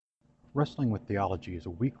Wrestling with Theology is a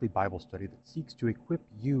weekly Bible study that seeks to equip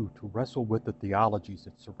you to wrestle with the theologies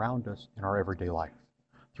that surround us in our everyday life.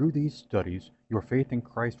 Through these studies, your faith in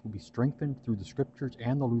Christ will be strengthened through the Scriptures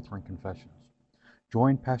and the Lutheran confessions.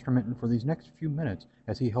 Join Pastor Minton for these next few minutes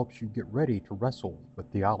as he helps you get ready to wrestle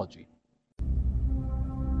with theology.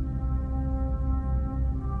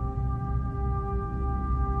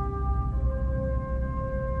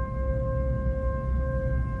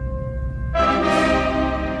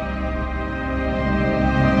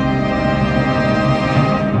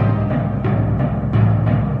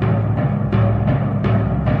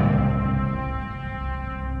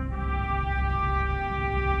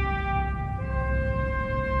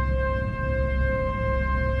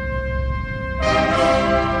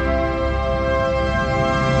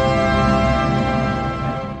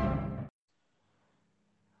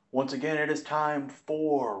 Once again, it is time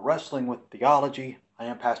for Wrestling with Theology. I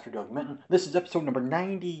am Pastor Doug Minton. This is episode number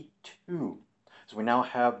 92. So we now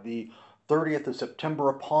have the 30th of September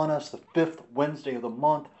upon us, the 5th Wednesday of the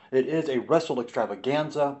month. It is a Wrestle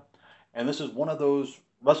Extravaganza, and this is one of those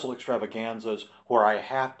Wrestle Extravaganzas where I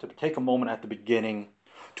have to take a moment at the beginning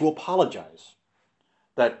to apologize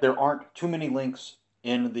that there aren't too many links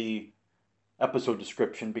in the episode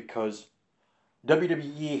description because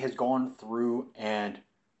WWE has gone through and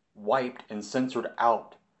wiped and censored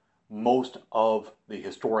out most of the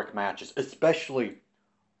historic matches, especially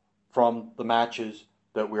from the matches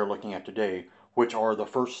that we are looking at today, which are the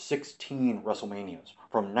first 16 WrestleManias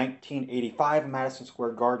from 1985 Madison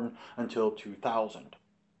Square Garden until 2000.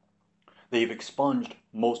 They've expunged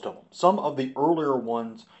most of them. Some of the earlier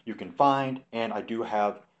ones you can find, and I do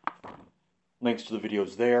have links to the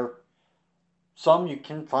videos there. Some you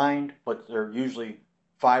can find, but they're usually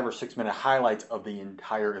 5 or 6 minute highlights of the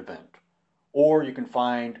entire event. Or you can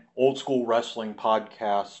find old school wrestling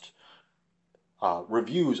podcast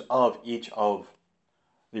reviews of each of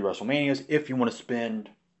the WrestleManias if you want to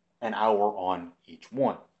spend an hour on each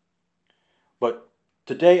one. But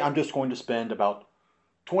today I'm just going to spend about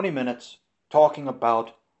 20 minutes talking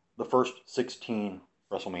about the first 16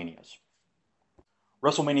 WrestleManias.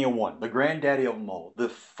 WrestleMania 1, the granddaddy of them all, the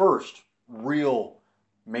first real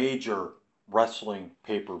major wrestling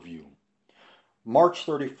pay-per-view. March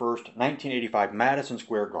 31st, 1985, Madison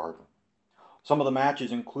Square Garden. Some of the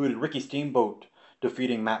matches included Ricky Steamboat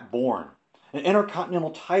defeating Matt Bourne, an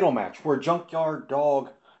Intercontinental title match where Junkyard Dog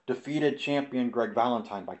defeated champion Greg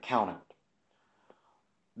Valentine by countout.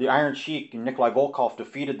 The Iron Sheik and Nikolai Volkov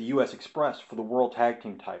defeated the U.S. Express for the World Tag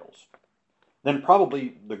Team titles. Then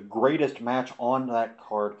probably the greatest match on that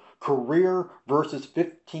card, career versus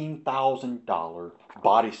 $15,000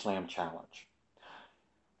 Body Slam Challenge.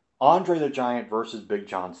 Andre the Giant versus Big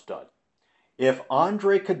John Studd. If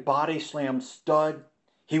Andre could body slam Studd,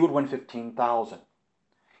 he would win $15,000.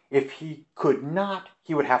 If he could not,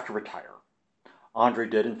 he would have to retire. Andre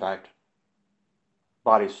did, in fact,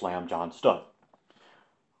 body slam John Studd.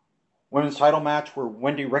 Women's title match where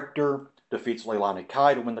Wendy Richter defeats Leilani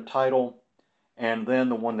Kai to win the title. And then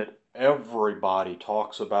the one that everybody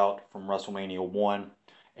talks about from WrestleMania 1,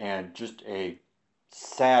 and just a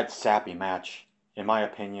sad, sappy match, in my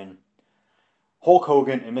opinion. Hulk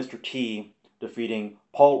Hogan and Mr. T defeating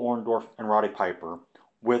Paul Orndorff and Roddy Piper,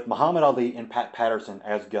 with Muhammad Ali and Pat Patterson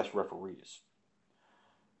as guest referees.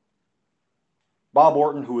 Bob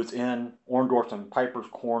Orton, who was in Orndorff and Piper's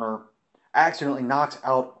corner, accidentally knocks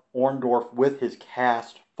out Orndorff with his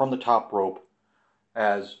cast from the top rope,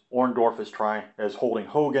 as Orndorff is holding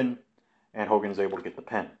Hogan, and Hogan is able to get the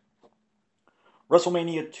pin.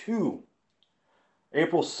 WrestleMania 2,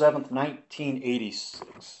 April 7th,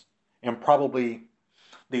 1986, and probably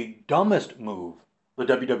the dumbest move the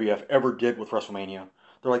WWF ever did with WrestleMania.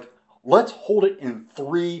 They're like, let's hold it in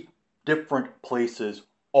 3 different places,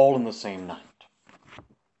 all in the same night.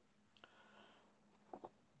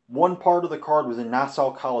 One part of the card was in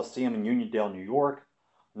Nassau Coliseum in Uniondale, New York.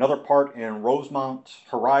 Another part in Rosemont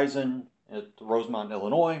Horizon at Rosemont,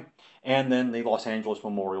 Illinois, and then the Los Angeles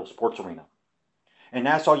Memorial Sports Arena. In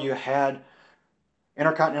Nassau, you had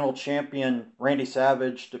Intercontinental Champion Randy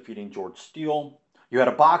Savage defeating George Steele. You had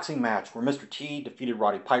a boxing match where Mr. T defeated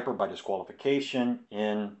Roddy Piper by disqualification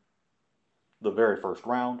in the very first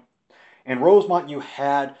round. In Rosemont, you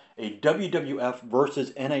had a WWF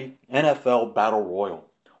versus NFL Battle Royal,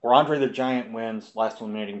 where Andre the Giant wins, last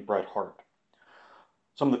eliminating Bret Hart.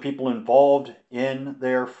 Some of the people involved in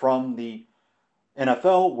there from the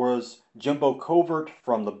NFL was Jimbo Covert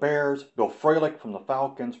from the Bears, Bill Fralick from the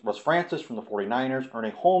Falcons, Russ Francis from the 49ers,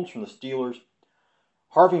 Ernie Holmes from the Steelers,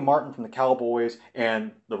 Harvey Martin from the Cowboys,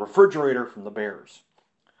 and the Refrigerator from the Bears.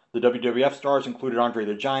 The WWF stars included Andre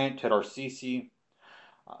the Giant, Ted Arcisi,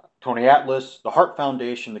 Tony Atlas, the Hart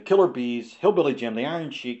Foundation, the Killer Bees, Hillbilly Jim, the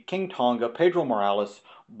Iron Sheik, King Tonga, Pedro Morales,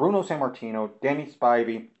 Bruno Sammartino, Danny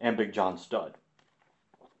Spivey, and Big John Studd.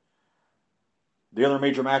 The other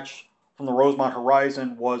major match from the Rosemont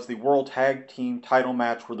Horizon was the World Tag Team title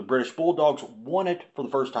match where the British Bulldogs won it for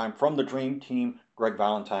the first time from the Dream Team, Greg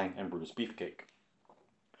Valentine and Brutus Beefcake.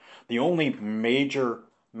 The only major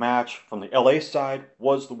match from the LA side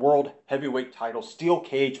was the World Heavyweight title steel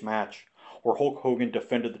cage match where Hulk Hogan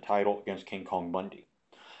defended the title against King Kong Bundy.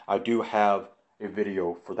 I do have a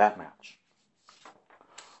video for that match.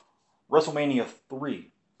 WrestleMania 3,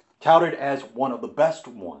 touted as one of the best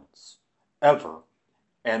ones ever.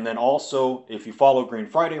 And then also, if you follow Green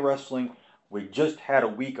Friday Wrestling, we just had a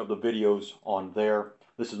week of the videos on there.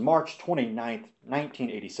 This is March 29th,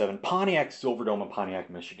 1987, Pontiac Silverdome in Pontiac,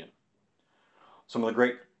 Michigan. Some of the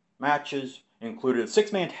great matches included a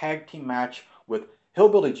six-man tag team match with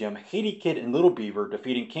Hillbilly Jim, Haiti Kid, and Little Beaver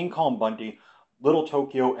defeating King Kong Bundy, Little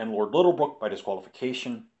Tokyo, and Lord Littlebrook by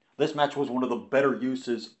disqualification. This match was one of the better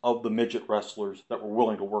uses of the midget wrestlers that were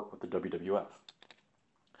willing to work with the WWF.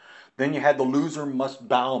 Then you had the Loser Must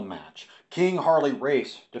Bow match, King Harley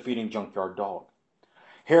Race defeating Junkyard Dog.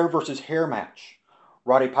 Hair versus Hair match,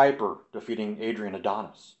 Roddy Piper defeating Adrian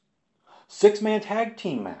Adonis. Six-man tag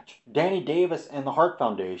team match, Danny Davis and the Hart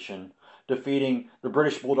Foundation defeating the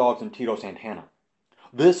British Bulldogs and Tito Santana.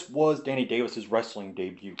 This was Danny Davis's wrestling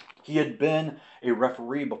debut. He had been a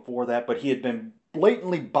referee before that, but he had been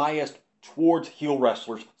blatantly biased towards heel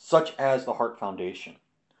wrestlers such as the Hart Foundation.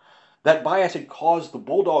 That bias had caused the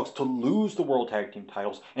Bulldogs to lose the World Tag Team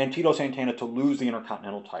titles and Tito Santana to lose the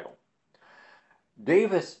Intercontinental title.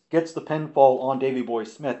 Davis gets the pinfall on Davey Boy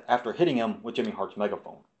Smith after hitting him with Jimmy Hart's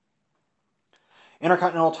megaphone.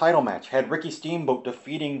 Intercontinental title match had Ricky Steamboat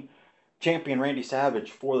defeating champion Randy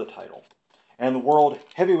Savage for the title. And the World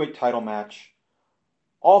Heavyweight title match,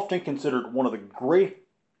 often considered one of the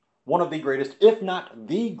greatest, if not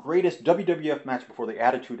the greatest WWF match before the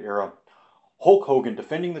Attitude Era, Hulk Hogan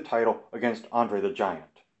defending the title against Andre the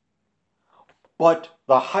Giant. But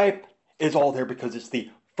the hype is all there because it's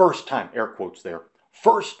the first time, air quotes there,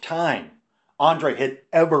 first time Andre had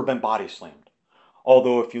ever been body slammed.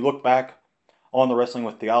 Although if you look back on the Wrestling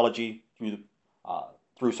with Theology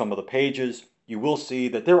through some of the pages, you will see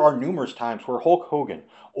that there are numerous times where Hulk Hogan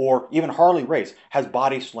or even Harley Race has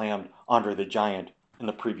body slammed Andre the Giant in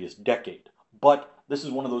the previous decade. But this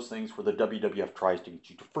is one of those things where the WWF tries to get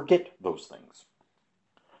you to forget those things.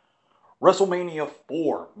 WrestleMania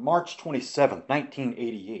 4, March 27,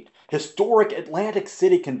 1988. Historic Atlantic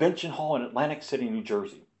City Convention Hall in Atlantic City, New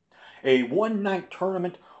Jersey. A one-night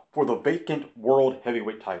tournament for the vacant World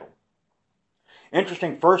Heavyweight title.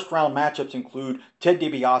 Interesting first-round matchups include Ted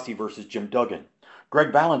DiBiase versus Jim Duggan,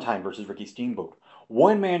 Greg Valentine versus Ricky Steamboat,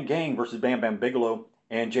 One Man Gang versus Bam Bam Bigelow,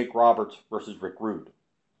 and Jake Roberts versus Rick Rude.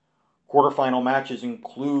 Quarterfinal matches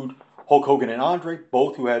include Hulk Hogan and Andre,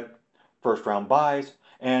 both who had first-round byes,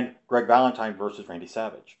 and Greg Valentine versus Randy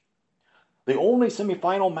Savage. The only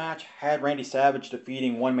semifinal match had Randy Savage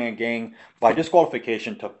defeating One Man Gang by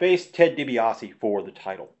disqualification to face Ted DiBiase for the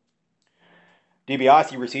title.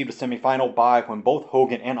 DiBiase received a semifinal bye when both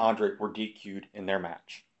Hogan and Andre were DQ'd in their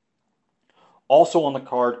match. Also on the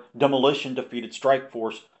card, Demolition defeated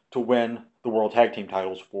Strikeforce to win the World Tag Team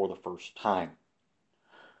titles for the first time.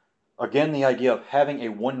 Again, the idea of having a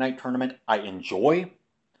one-night tournament I enjoy,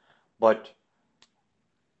 but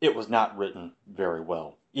it was not written very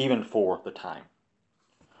well, even for the time.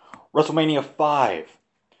 WrestleMania 5,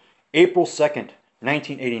 April 2nd,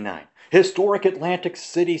 1989. Historic Atlantic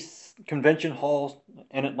City Convention Hall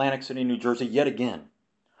in Atlantic City, New Jersey, yet again.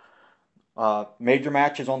 Major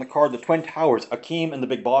matches on the card. The Twin Towers, Akeem and the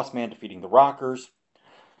Big Boss Man defeating the Rockers.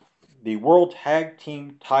 The World Tag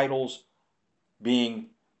Team titles being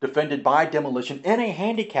defended by Demolition in a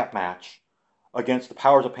handicap match against the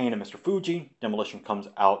Powers of Pain and Mr. Fuji. Demolition comes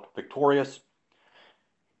out victorious.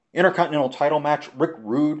 Intercontinental title match, Rick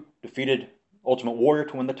Rude defeated Ultimate Warrior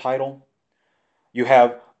to win the title. You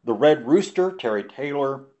have the Red Rooster, Terry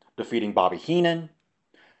Taylor, defeating Bobby Heenan,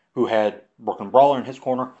 who had Brooklyn Brawler in his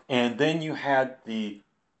corner. And then you had the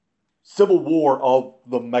Civil War of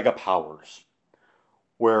the Mega Powers,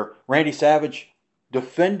 where Randy Savage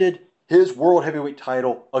defended his World Heavyweight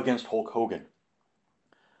title against Hulk Hogan.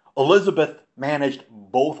 Elizabeth managed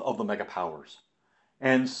both of the Mega Powers,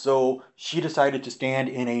 and so she decided to stand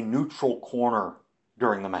in a neutral corner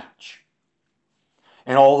during the match.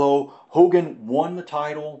 And although Hogan won the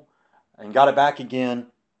title and got it back again,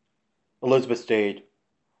 Elizabeth stayed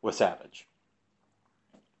with Savage.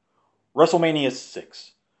 WrestleMania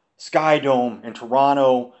 6, Skydome in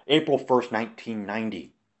Toronto, April 1st,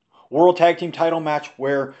 1990. World Tag Team title match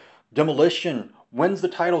where Demolition wins the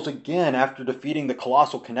titles again after defeating the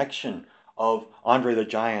Colossal Connection of Andre the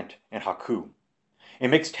Giant and Haku. A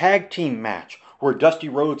mixed tag team match where Dusty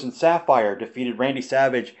Rhodes and Sapphire defeated Randy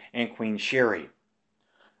Savage and Queen Sherry.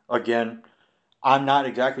 Again, I'm not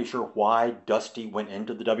exactly sure why Dusty went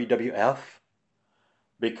into the WWF,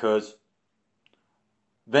 because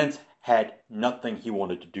Vince had nothing he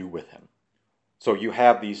wanted to do with him. So you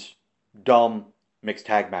have these dumb mixed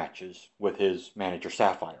tag matches with his manager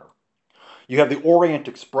Sapphire. You have the Orient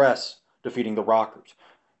Express defeating the Rockers.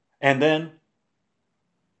 And then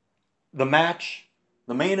the match,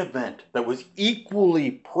 the main event, that was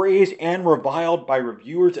equally praised and reviled by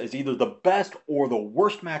reviewers as either the best or the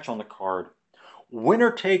worst match on the card.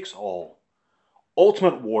 Winner takes all.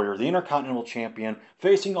 Ultimate Warrior, the Intercontinental Champion,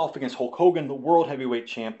 facing off against Hulk Hogan, the World Heavyweight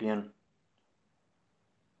Champion.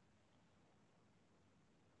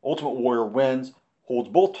 Ultimate Warrior wins, holds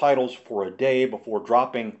both titles for a day before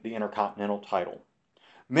dropping the Intercontinental title.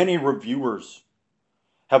 Many reviewers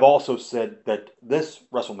have also said that this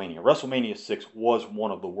WrestleMania 6, was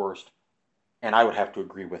one of the worst, and I would have to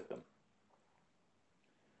agree with them.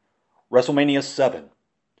 WrestleMania 7,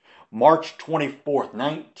 March 24th,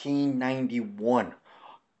 1991.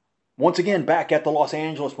 Once again, back at the Los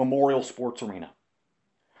Angeles Memorial Sports Arena.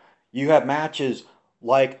 You have matches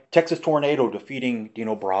like Texas Tornado defeating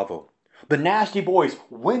Dino Bravo. The Nasty Boys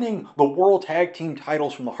winning the World Tag Team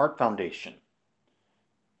titles from the Hart Foundation.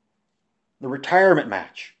 The retirement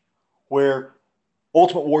match, where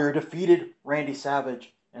Ultimate Warrior defeated Randy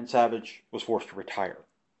Savage and Savage was forced to retire.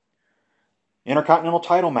 Intercontinental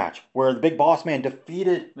title match, where the Big Boss Man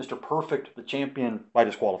defeated Mr. Perfect, the champion, by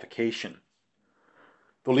disqualification.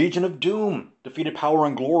 The Legion of Doom defeated Power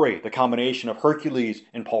and Glory, the combination of Hercules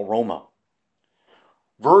and Paul Roma.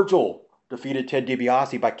 Virgil defeated Ted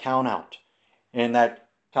DiBiase by countout in that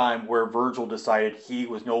time where Virgil decided he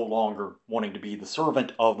was no longer wanting to be the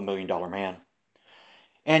servant of the $1 Million Man.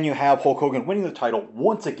 And you have Hulk Hogan winning the title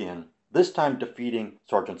once again, this time defeating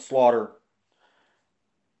Sergeant Slaughter.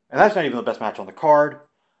 And that's not even the best match on the card,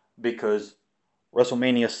 because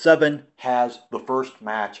WrestleMania 7 has the first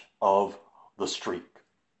match of the streak.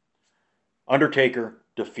 Undertaker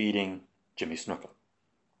defeating Jimmy Snuka.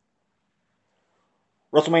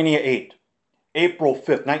 WrestleMania 8, April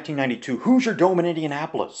 5th, 1992, Hoosier Dome in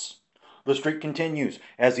Indianapolis. The streak continues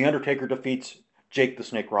as The Undertaker defeats Jake the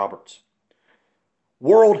Snake Roberts.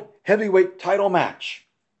 World Heavyweight title match.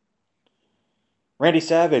 Randy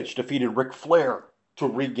Savage defeated Ric Flair to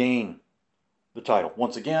regain the title.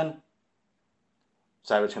 Once again,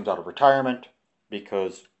 Savage comes out of retirement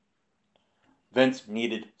because Vince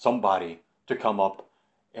needed somebody to come up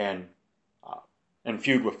and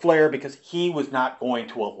feud with Flair, because he was not going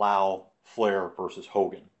to allow Flair versus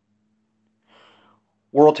Hogan.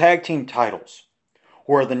 World Tag Team titles,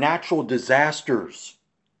 where the Natural Disasters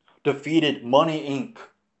defeated Money Inc.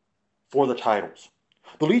 for the titles.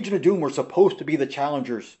 The Legion of Doom were supposed to be the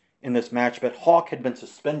challengers in this match, but Hawk had been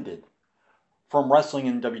suspended from wrestling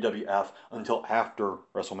in WWF until after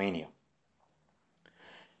WrestleMania.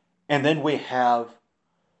 And then we have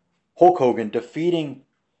Hulk Hogan defeating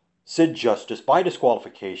Sid Justice by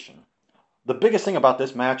disqualification. The biggest thing about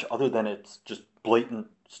this match, other than its just blatant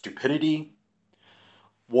stupidity,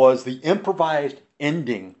 was the improvised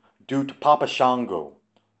ending due to Papa Shango,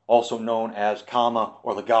 also known as Kama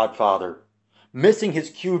or the Godfather, missing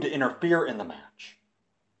his cue to interfere in the match.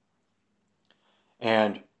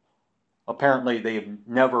 And apparently they've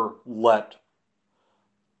never let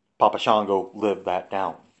Papa Shango live that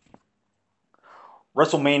down.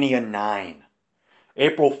 WrestleMania 9,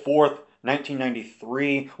 April 4th,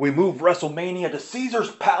 1993. We move WrestleMania to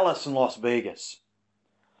Caesars Palace in Las Vegas.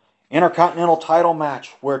 Intercontinental title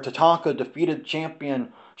match where Tatanka defeated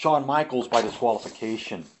champion Shawn Michaels by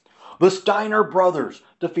disqualification. The Steiner Brothers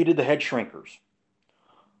defeated the Head Shrinkers.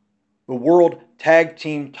 The World Tag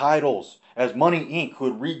Team titles, as Money Inc., who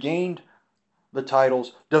had regained the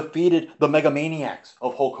titles, defeated the Megamaniacs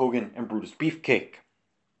of Hulk Hogan and Brutus Beefcake.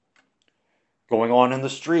 Going on in the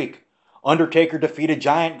streak, Undertaker defeated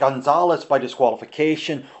Giant Gonzalez by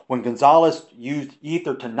disqualification when Gonzalez used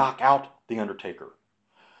ether to knock out The Undertaker.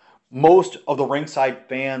 Most of the ringside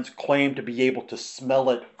fans claimed to be able to smell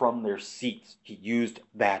it from their seats. He used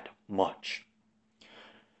that much.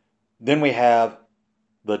 Then we have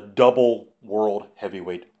the double World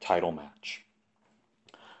Heavyweight title match.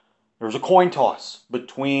 There was a coin toss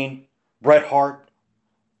between Bret Hart.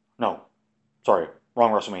 No, sorry,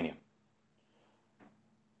 wrong WrestleMania.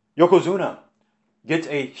 Yokozuna gets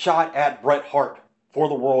a shot at Bret Hart for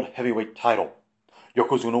the World Heavyweight title.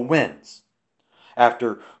 Yokozuna wins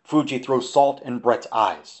after Fuji throws salt in Bret's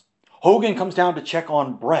eyes. Hogan comes down to check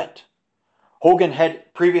on Bret. Hogan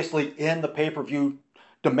had previously in the pay-per-view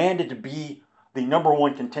demanded to be the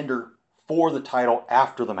 #1 contender for the title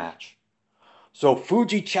after the match. So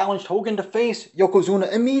Fuji challenged Hogan to face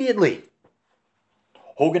Yokozuna immediately.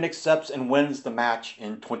 Hogan accepts and wins the match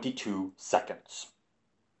in 22 seconds.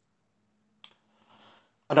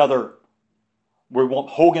 Another, we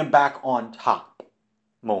want Hogan back on top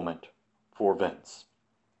moment for Vince.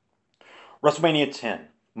 WrestleMania 10,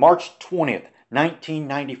 March 20th,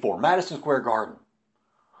 1994, Madison Square Garden.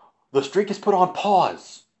 The streak is put on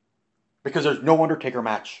pause because there's no Undertaker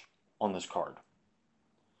match on this card.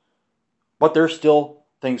 But there's still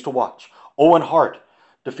things to watch. Owen Hart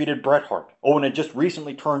defeated Bret Hart. Owen had just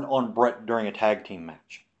recently turned on Bret during a tag team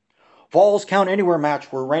match. Falls Count Anywhere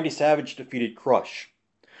match where Randy Savage defeated Crush.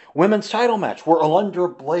 Women's title match where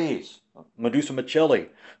Alundra Blaze, Medusa Michelli,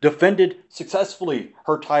 defended successfully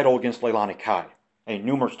her title against Leilani Kai, a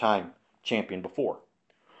numerous time champion before.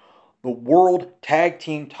 The World Tag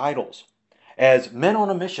Team titles, as Men on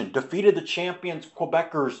a Mission defeated the champions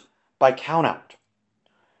Quebecers by countout.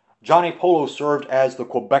 Johnny Polo served as the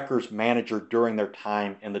Quebecers manager during their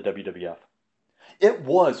time in the WWF. It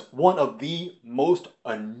was one of the most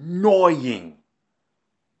annoying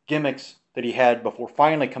gimmicks that he had before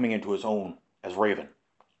finally coming into his own as Raven.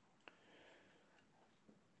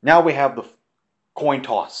 Now we have the coin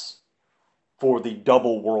toss for the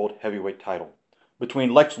double World Heavyweight title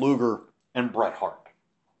between Lex Luger and Bret Hart.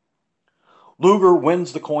 Luger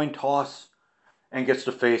wins the coin toss and gets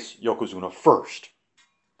to face Yokozuna first.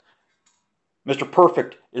 Mr.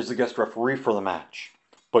 Perfect is the guest referee for the match,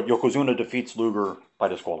 but Yokozuna defeats Luger by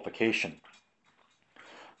disqualification.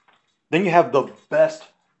 Then you have the best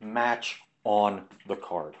match on the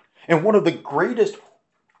card, and one of the greatest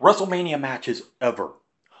WrestleMania matches ever,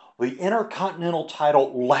 the Intercontinental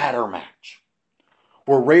title ladder match,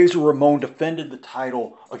 where Razor Ramon defended the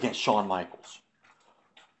title against Shawn Michaels.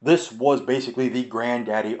 This was basically the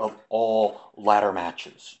granddaddy of all ladder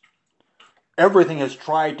matches. Everything has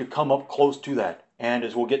tried to come up close to that. And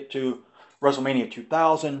as we'll get to WrestleMania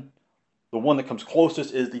 2000, the one that comes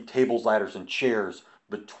closest is the tables, ladders, and chairs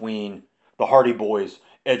between the Hardy Boys,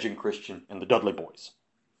 Edge and Christian, and the Dudley Boys.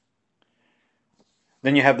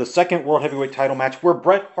 Then you have the second World Heavyweight title match where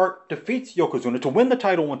Bret Hart defeats Yokozuna to win the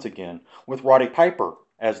title once again with Roddy Piper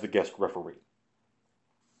as the guest referee.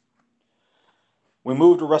 We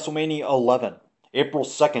move to WrestleMania 11, April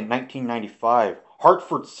 2nd, 1995.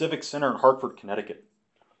 Hartford Civic Center in Hartford, Connecticut.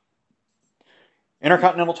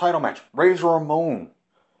 Intercontinental title match. Razor Ramon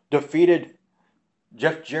defeated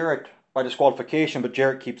Jeff Jarrett by disqualification, but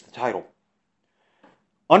Jarrett keeps the title.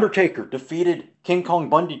 Undertaker defeated King Kong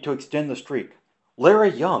Bundy to extend the streak.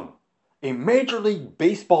 Larry Young, a Major League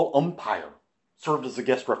Baseball umpire, served as the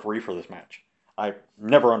guest referee for this match. I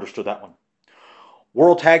never understood that one.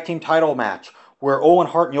 World Tag Team title match where Owen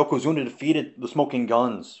Hart and Yokozuna defeated the Smoking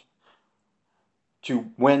Guns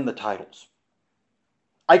to win the titles.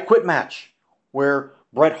 I Quit match where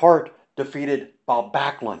Bret Hart defeated Bob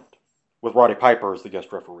Backlund with Roddy Piper as the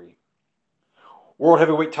guest referee. World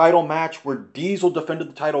Heavyweight title match where Diesel defended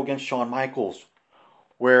the title against Shawn Michaels,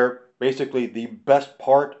 where basically the best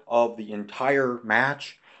part of the entire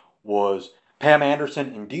match was Pam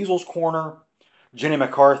Anderson in Diesel's corner, Jenny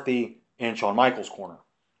McCarthy in Shawn Michaels' corner.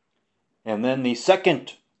 And then the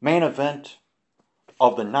second main event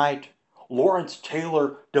of the night, Lawrence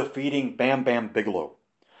Taylor defeating Bam Bam Bigelow.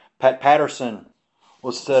 Pat Patterson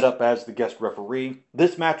was set up as the guest referee.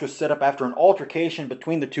 This match was set up after an altercation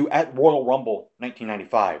between the two at Royal Rumble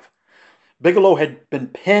 1995. Bigelow had been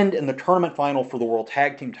pinned in the tournament final for the World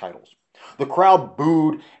Tag Team titles. The crowd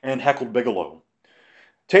booed and heckled Bigelow.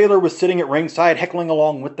 Taylor was sitting at ringside heckling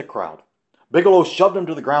along with the crowd. Bigelow shoved him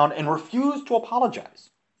to the ground and refused to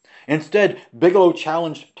apologize. Instead, Bigelow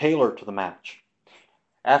challenged Taylor to the match.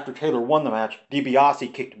 After Taylor won the match,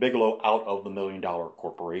 DiBiase kicked Bigelow out of the $1 Million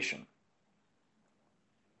Corporation.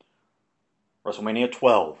 WrestleMania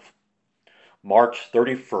 12, March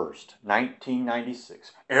 31st,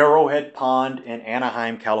 1996, Arrowhead Pond in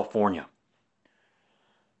Anaheim, California.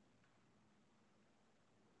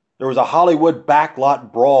 There was a Hollywood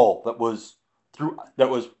backlot brawl that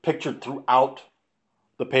was pictured throughout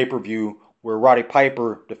the pay-per-view where Roddy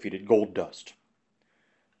Piper defeated Goldust.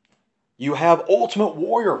 You have Ultimate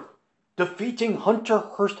Warrior defeating Hunter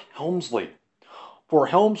Hearst Helmsley for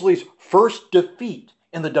Helmsley's first defeat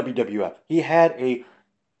in the WWF. He had a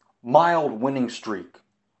mild winning streak,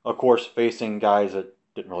 of course, facing guys that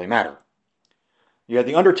didn't really matter. You had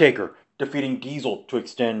The Undertaker defeating Diesel to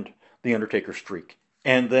extend the Undertaker streak.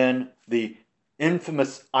 And then the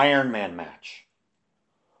infamous Iron Man match.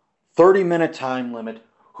 30-minute time limit.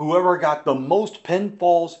 Whoever got the most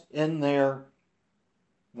pinfalls in there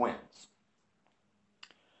wins.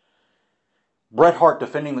 Bret Hart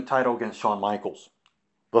defending the title against Shawn Michaels.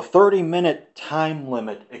 The 30-minute time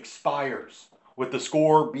limit expires with the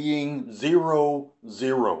score being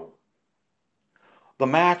 0-0. The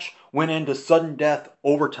match went into sudden death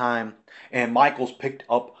overtime, and Michaels picked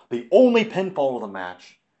up the only pinfall of the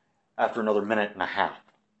match after another minute and a half.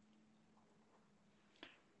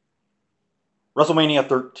 WrestleMania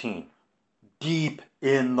 13, deep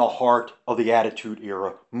in the heart of the Attitude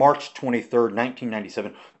Era, March 23rd,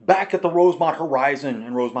 1997, back at the Rosemont Horizon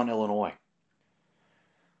in Rosemont, Illinois.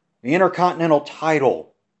 The Intercontinental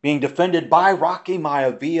title being defended by Rocky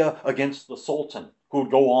Maivia against the Sultan, who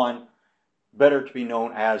would go on better to be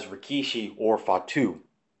known as Rikishi or Fatu.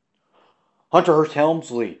 Hunter Hearst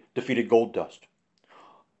Helmsley defeated Goldust.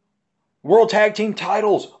 World Tag Team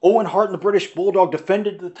titles, Owen Hart and the British Bulldog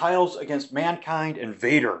defended the titles against Mankind and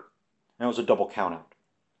Vader. And it was a double countout.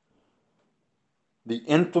 The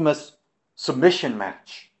infamous submission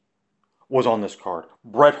match was on this card.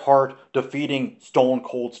 Bret Hart defeating Stone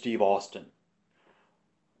Cold Steve Austin.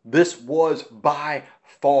 This was by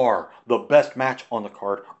far the best match on the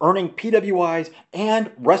card, earning PWI's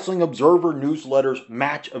and Wrestling Observer Newsletter's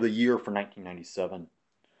Match of the Year for 1997.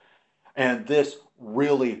 And this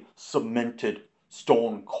really cemented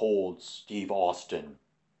Stone Cold Steve Austin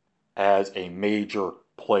as a major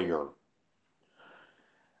player.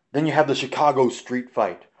 Then you have the Chicago Street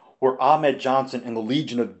Fight, where Ahmed Johnson and the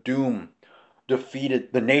Legion of Doom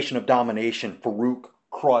defeated the Nation of Domination, Farouk,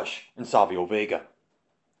 Crush, and Savio Vega.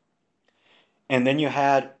 And then you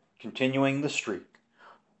had, continuing the streak,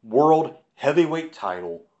 World Heavyweight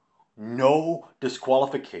title, no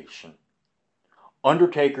disqualification.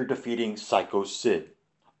 Undertaker defeating Psycho Sid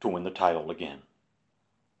to win the title again.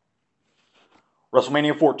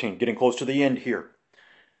 WrestleMania 14, getting close to the end here.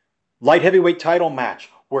 Light heavyweight title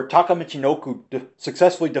match where Taka Michinoku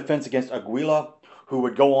successfully defends against Aguila, who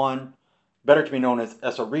would go on better to be known as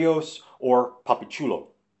Essa Rios or Papichulo.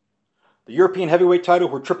 The European heavyweight title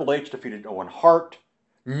where Triple H defeated Owen Hart.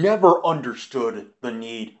 Never understood the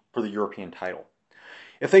need for the European title.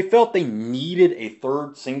 If they felt they needed a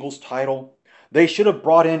third singles title, they should have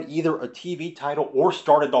brought in either a TV title or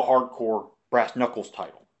started the hardcore Brass Knuckles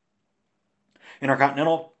title.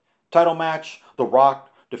 Intercontinental title match, The Rock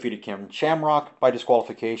defeated Ken Shamrock by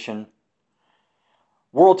disqualification.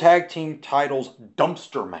 World Tag Team titles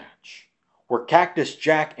dumpster match, where Cactus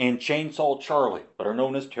Jack and Chainsaw Charlie, better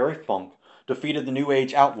known as Terry Funk, defeated the New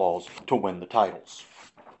Age Outlaws to win the titles.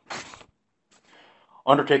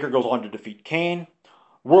 Undertaker goes on to defeat Kane.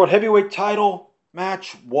 World Heavyweight title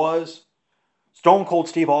match was Stone Cold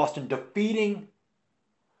Steve Austin defeating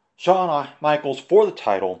Shawn Michaels for the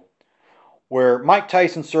title, where Mike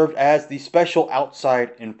Tyson served as the special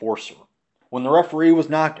outside enforcer. When the referee was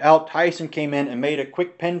knocked out, Tyson came in and made a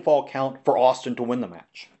quick pinfall count for Austin to win the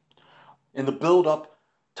match. In the build-up,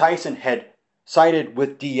 Tyson had sided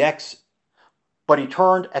with DX, but he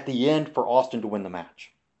turned at the end for Austin to win the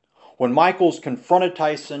match. When Michaels confronted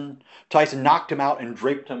Tyson, Tyson knocked him out and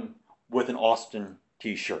draped him with an Austin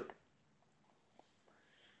t-shirt.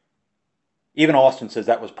 Even Austin says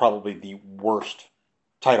that was probably the worst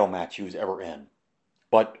title match he was ever in.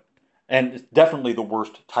 And it's definitely the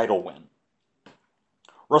worst title win.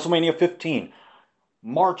 WrestleMania 15,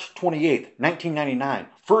 March 28th, 1999.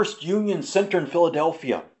 First Union Center in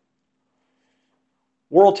Philadelphia.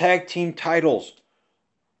 World Tag Team titles,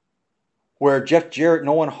 where Jeff Jarrett and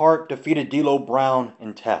Owen Hart defeated D'Lo Brown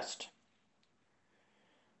and Test.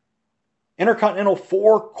 Intercontinental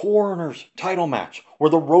Four Corners title match, where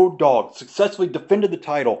the Road Dogg successfully defended the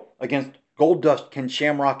title against Goldust, Ken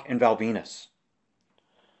Shamrock, and Val Venis.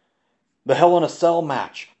 The Hell in a Cell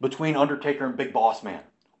match between Undertaker and Big Boss Man.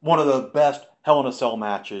 One of the best Hell in a Cell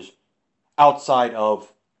matches outside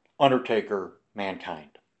of Undertaker,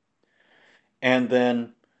 Mankind. And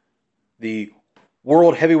then the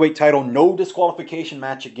World Heavyweight title no disqualification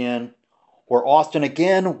match again, where Austin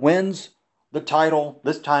again wins the title,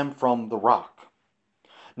 this time from The Rock.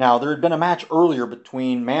 Now, there had been a match earlier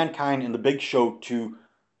between Mankind and The Big Show to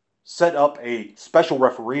set up a special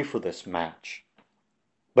referee for this match.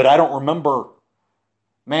 But I don't remember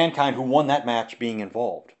Mankind, who won that match, being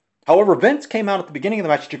involved. However, Vince came out at the beginning of the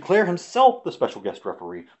match to declare himself the special guest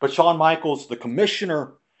referee, but Shawn Michaels, the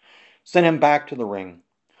commissioner, sent him back to the ring.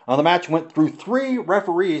 The match went through 3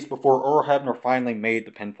 referees before Earl Hebner finally made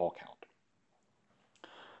the pinfall count.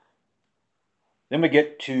 Then we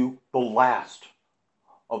get to the last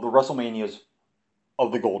of the WrestleManias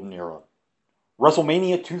of the Golden Era.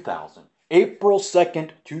 WrestleMania 2000, April 2nd,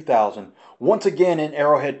 2000, once again in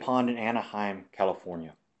Arrowhead Pond in Anaheim,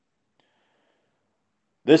 California.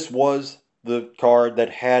 This was the card that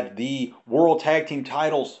had the World Tag Team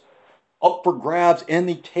titles up for grabs in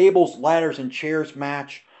the tables, ladders, and chairs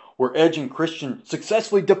match, where Edge and Christian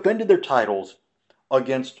successfully defended their titles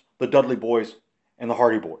against the Dudley Boys and the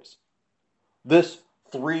Hardy Boys. This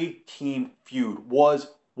three-team feud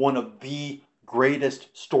was one of the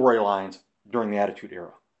greatest storylines during the Attitude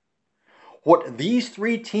Era. What these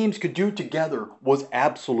three teams could do together was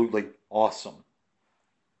absolutely awesome.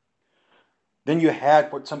 Then you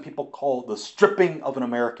had what some people call the stripping of an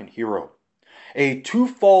American hero. A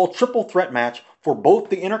two-fall triple threat match for both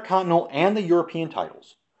the Intercontinental and the European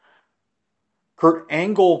titles. Kurt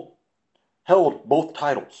Angle held both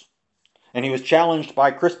titles, and he was challenged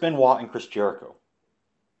by Chris Benoit and Chris Jericho.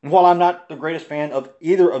 And while I'm not the greatest fan of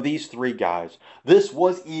either of these three guys, this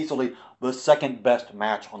was easily the second best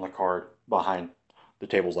match on the card behind the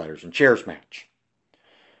tables, ladders, and chairs match.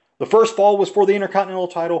 The first fall was for the Intercontinental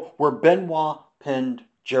title, where Benoit pinned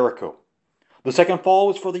Jericho. The second fall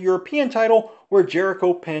was for the European title, where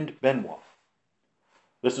Jericho pinned Benoit.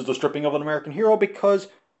 This is the stripping of an American hero because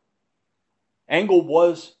Angle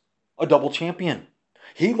was a double champion.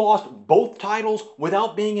 He lost both titles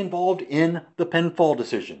without being involved in the pinfall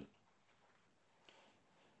decision.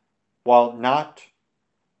 While not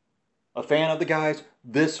a fan of the guys,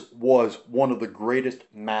 this was one of the greatest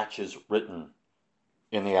matches written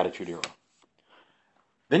in the Attitude Era.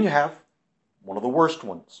 Then you have one of the worst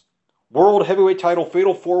ones. World Heavyweight Title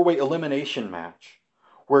Fatal 4-Way Elimination Match,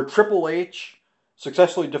 where Triple H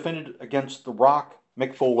successfully defended against The Rock,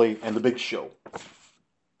 Mick Foley, and The Big Show.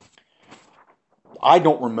 I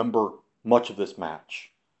don't remember much of this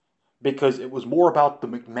match because it was more about the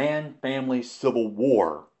McMahon family civil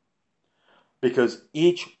war, because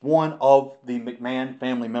each one of the McMahon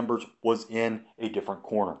family members was in a different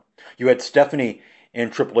corner. You had Stephanie in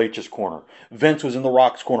Triple H's corner. Vince was in The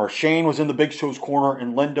Rock's corner. Shane was in The Big Show's corner.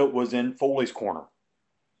 And Linda was in Foley's corner.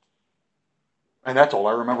 And that's all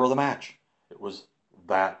I remember of the match. It was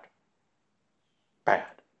that bad.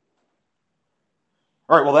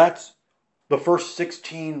 All right, well, that's the first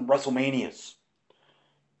 16 WrestleManias.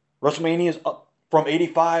 WrestleManias up from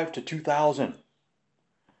 85 to 2000.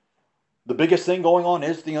 The biggest thing going on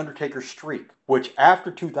is the Undertaker streak, which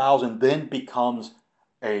after 2000 then becomes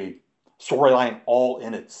a storyline all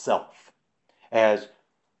in itself. As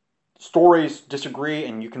stories disagree,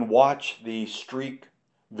 and you can watch the streak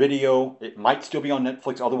video. It might still be on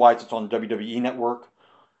Netflix, otherwise it's on WWE Network,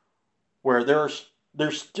 where there's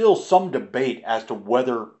still some debate as to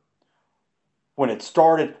whether when it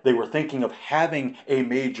started they were thinking of having a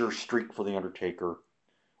major streak for The Undertaker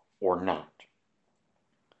or not.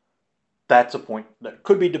 That's a point that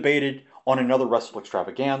could be debated on another Wrestle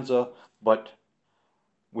Extravaganza, but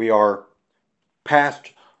we are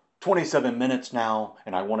past 27 minutes now,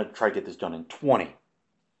 and I want to try to get this done in 20.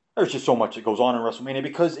 There's just so much that goes on in WrestleMania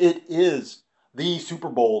because it is the Super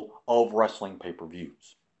Bowl of wrestling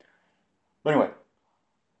pay-per-views. But anyway,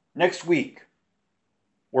 next week,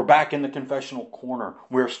 we're back in the confessional corner.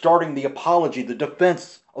 We're starting the apology, the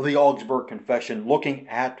defense of the Augsburg Confession, looking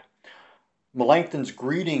at Melanchthon's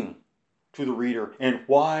greeting to the reader and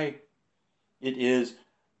why it is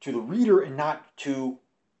to the reader and not to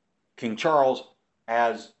King Charles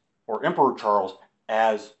or Emperor Charles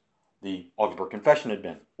as the Augsburg Confession had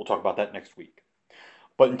been. We'll talk about that next week.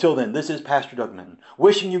 But until then, this is Pastor Doug Minton,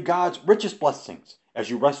 wishing you God's richest blessings as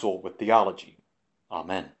you wrestle with theology.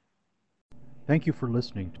 Amen. Thank you for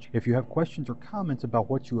listening. If you have questions or comments about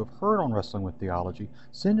what you have heard on Wrestling with Theology,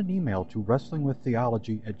 send an email to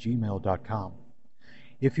wrestlingwiththeology@gmail.com.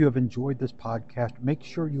 If you have enjoyed this podcast, make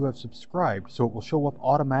sure you have subscribed so it will show up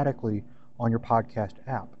automatically on your podcast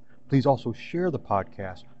app. Please also share the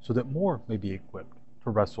podcast so that more may be equipped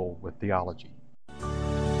to wrestle with theology.